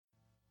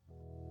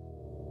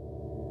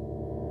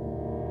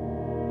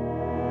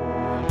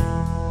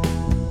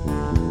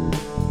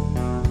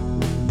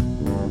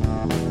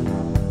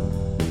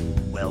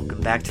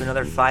Welcome back to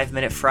another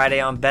 5-Minute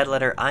Friday on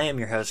Bedletter. I am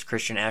your host,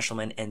 Christian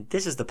Ashelman, and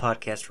this is the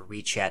podcast where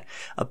we chat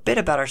a bit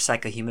about our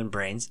psycho-human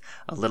brains,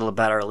 a little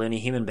about our loony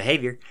human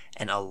behavior,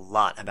 and a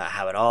lot about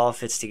how it all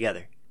fits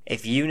together.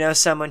 If you know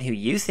someone who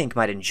you think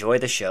might enjoy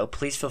the show,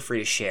 please feel free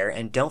to share,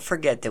 and don't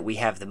forget that we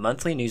have the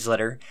monthly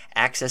newsletter,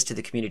 access to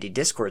the community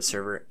Discord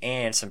server,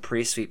 and some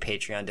pretty sweet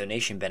Patreon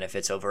donation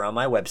benefits over on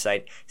my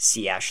website,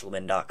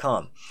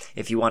 cashelman.com.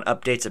 If you want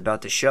updates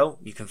about the show,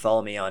 you can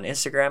follow me on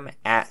Instagram,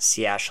 at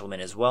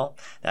cashelman as well.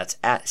 That's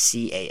at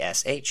CASHLIMAN.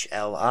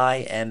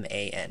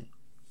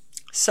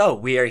 So,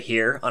 we are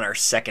here on our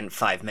second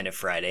 5-Minute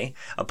Friday.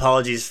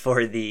 Apologies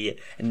for the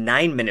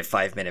 9-minute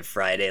 5-Minute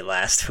Friday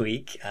last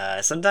week.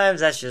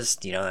 Sometimes that's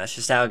just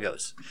how it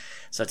goes.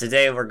 So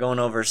today we're going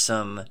over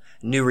some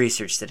new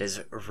research that has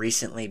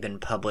recently been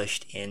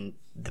published in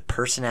the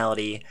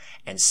Personality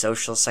and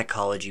Social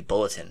Psychology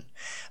Bulletin.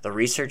 The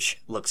research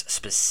looks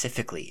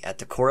specifically at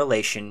the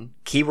correlation,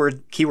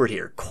 keyword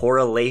here,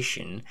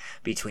 correlation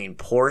between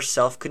poor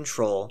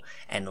self-control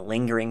and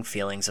lingering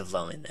feelings of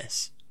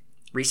loneliness.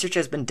 Research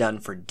has been done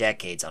for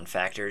decades on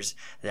factors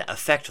that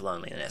affect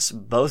loneliness,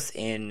 both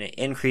in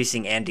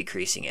increasing and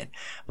decreasing it.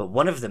 But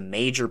one of the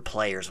major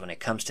players when it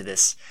comes to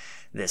this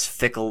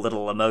fickle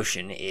little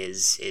emotion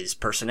is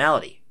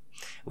personality,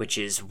 which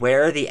is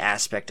where the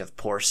aspect of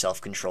poor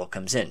self-control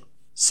comes in.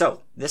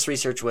 So, this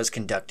research was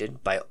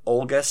conducted by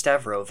Olga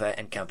Stavrova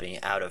and company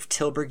out of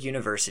Tilburg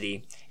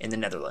University in the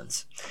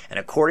Netherlands. And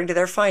according to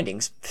their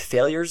findings,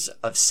 failures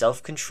of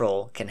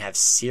self-control can have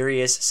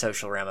serious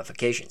social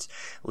ramifications,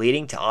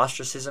 leading to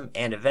ostracism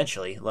and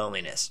eventually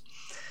loneliness.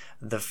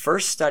 The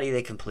first study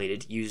they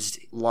completed used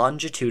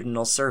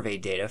longitudinal survey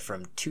data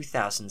from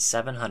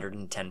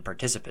 2,710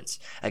 participants.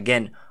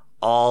 Again,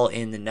 all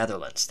in the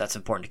Netherlands. That's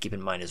important to keep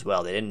in mind as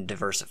well. They didn't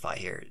diversify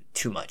here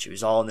too much. It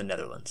was all in the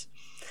Netherlands.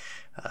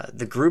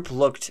 The group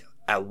looked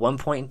at one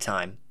point in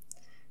time,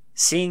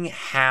 seeing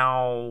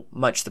how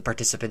much the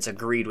participants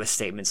agreed with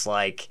statements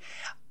like,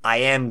 I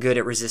am good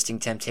at resisting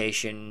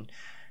temptation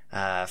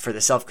for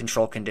the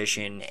self-control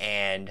condition,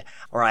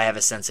 or I have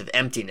a sense of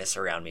emptiness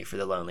around me for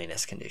the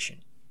loneliness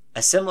condition.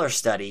 A similar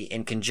study,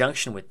 in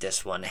conjunction with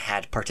this one,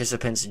 had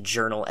participants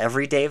journal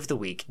every day of the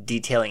week,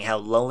 detailing how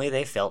lonely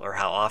they felt or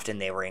how often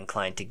they were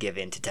inclined to give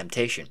in to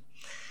temptation.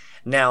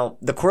 Now,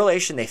 the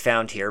correlation they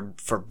found here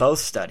for both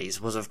studies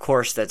was, of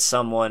course, that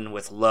someone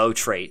with low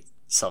trait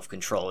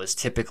self-control is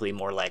typically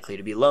more likely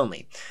to be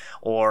lonely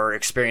or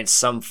experience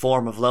some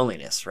form of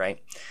loneliness,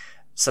 right?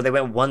 So they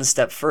went one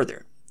step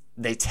further.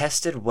 They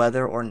tested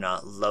whether or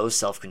not low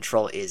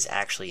self-control is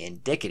actually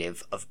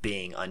indicative of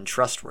being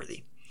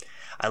untrustworthy.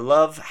 I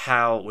love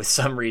how with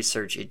some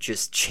research it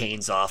just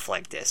chains off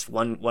like this.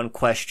 One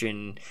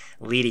question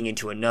leading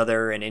into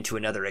another and into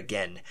another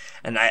again.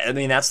 And I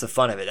mean, that's the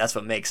fun of it. That's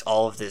what makes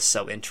all of this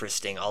so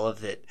interesting. All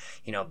of it,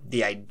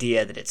 the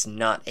idea that it's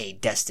not a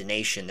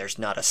destination. There's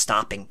not a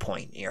stopping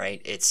point,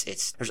 right?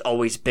 There's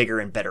always bigger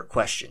and better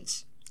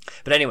questions.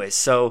 But anyways,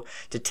 so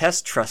to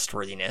test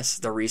trustworthiness,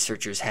 the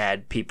researchers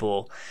had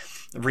people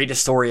read a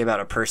story about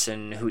a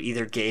person who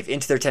either gave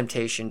into their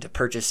temptation to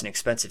purchase an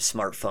expensive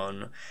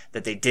smartphone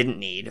that they didn't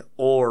need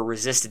or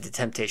resisted the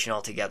temptation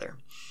altogether.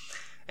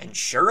 And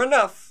sure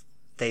enough,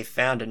 they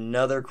found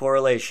another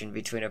correlation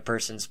between a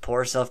person's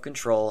poor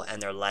self-control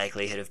and their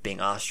likelihood of being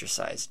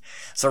ostracized.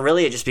 So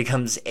really it just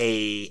becomes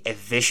a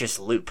vicious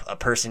loop. A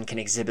person can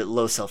exhibit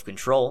low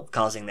self-control,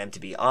 causing them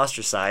to be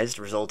ostracized,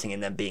 resulting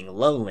in them being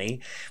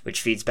lonely, which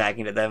feeds back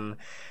into them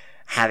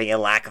having a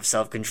lack of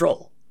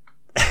self-control.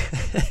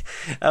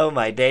 Oh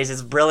my days,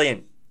 it's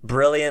brilliant.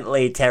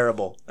 Brilliantly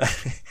terrible.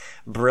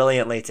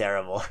 Brilliantly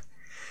terrible.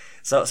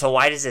 So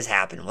why does this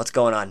happen? What's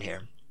going on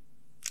here?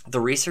 The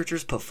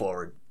researchers put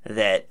forward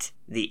that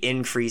the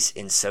increase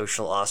in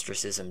social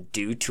ostracism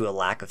due to a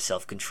lack of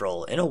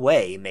self-control, in a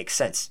way, makes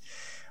sense.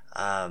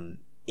 In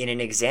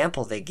an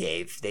example they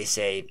gave, they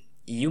say,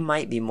 you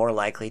might be more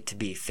likely to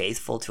be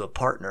faithful to a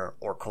partner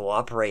or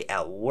cooperate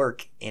at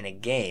work in a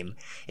game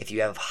if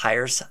you have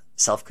higher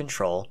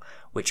self-control,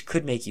 which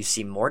could make you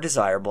seem more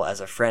desirable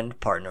as a friend,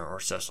 partner, or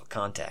social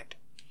contact.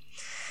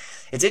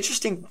 It's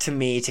interesting to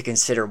me to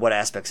consider what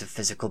aspects of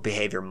physical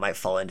behavior might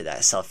fall into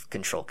that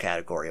self-control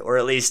category, or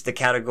at least the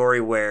category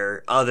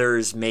where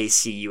others may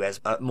see you as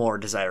a more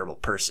desirable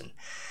person.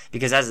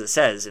 Because as it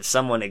says, if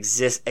someone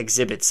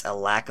exhibits a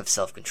lack of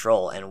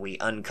self-control and we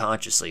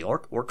unconsciously or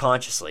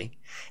consciously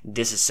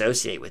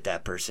disassociate with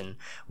that person,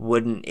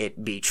 wouldn't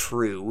it be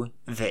true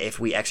that if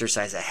we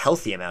exercise a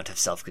healthy amount of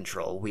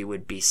self-control, we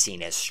would be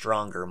seen as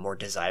stronger, more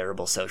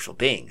desirable social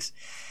beings?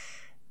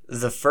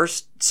 The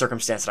first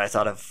circumstance that I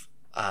thought of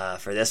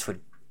for this would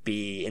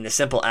be in the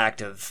simple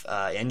act of,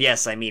 and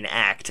yes, I mean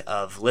act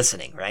of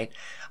listening, right?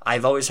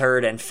 I've always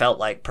heard and felt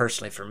like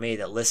personally for me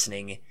that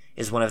listening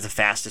is one of the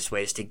fastest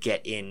ways to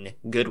get in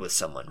good with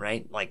someone,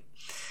 right? Like,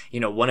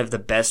 one of the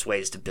best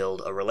ways to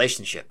build a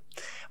relationship.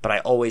 But I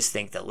always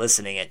think that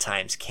listening at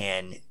times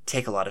can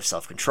take a lot of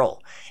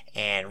self-control.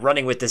 And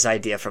running with this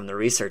idea from the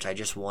research, I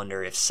just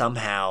wonder if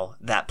somehow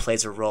that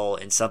plays a role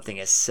in something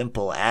as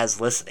simple as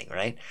listening,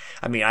 right?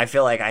 I mean, I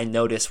feel like I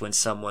notice when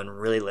someone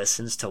really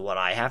listens to what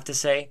I have to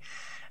say,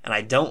 and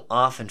I don't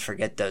often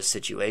forget those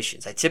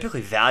situations. I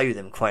typically value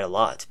them quite a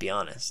lot, to be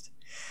honest.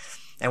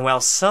 And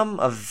while some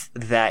of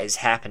that is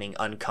happening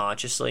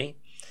unconsciously,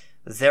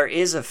 there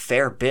is a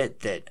fair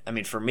bit that,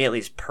 for me at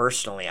least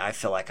personally, I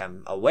feel like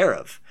I'm aware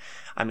of.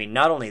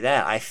 Not only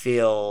that, I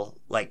feel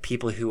like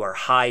people who are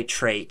high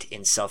trait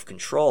in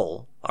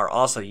self-control are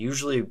also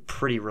usually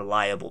pretty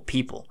reliable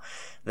people.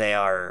 They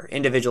are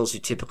individuals who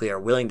typically are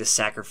willing to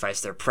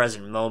sacrifice their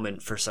present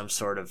moment for some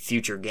sort of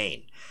future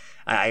gain.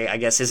 I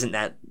guess isn't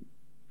that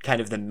kind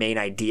of the main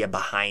idea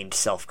behind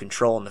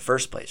self-control in the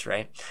first place,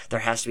 right? There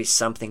has to be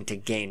something to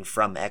gain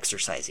from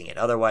exercising it.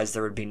 Otherwise,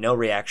 there would be no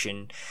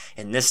reaction.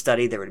 In this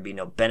study, there would be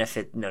no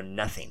benefit, no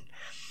nothing.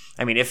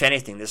 If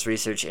anything, this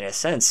research, in a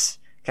sense,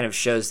 kind of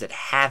shows that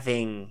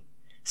having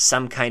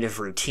some kind of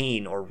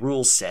routine or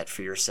rule set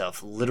for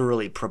yourself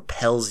literally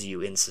propels you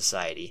in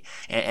society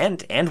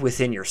and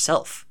within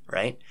yourself,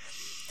 right?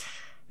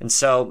 And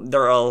so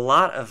there are a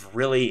lot of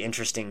really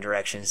interesting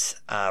directions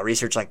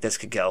research like this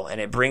could go,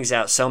 and it brings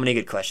out so many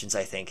good questions,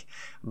 I think.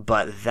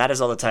 But that is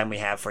all the time we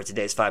have for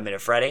today's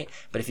 5-Minute Friday.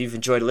 But if you've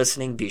enjoyed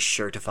listening, be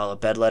sure to follow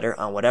Bedletter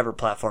on whatever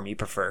platform you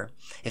prefer.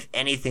 If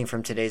anything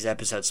from today's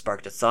episode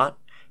sparked a thought,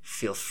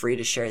 feel free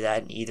to share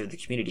that in either the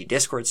community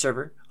Discord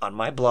server, on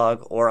my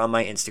blog, or on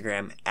my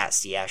Instagram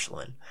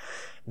 @CAshlin.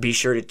 Be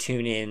sure to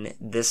tune in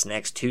this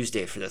next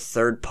Tuesday for the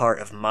third part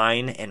of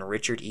mine and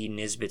Richard E.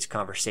 Nisbet's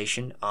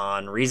conversation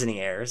on reasoning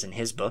errors in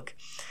his book.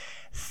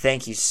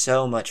 Thank you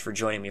so much for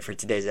joining me for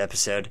today's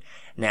episode.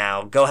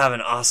 Now, go have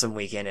an awesome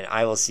weekend, and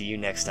I will see you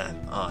next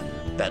time on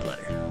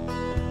Bedletter.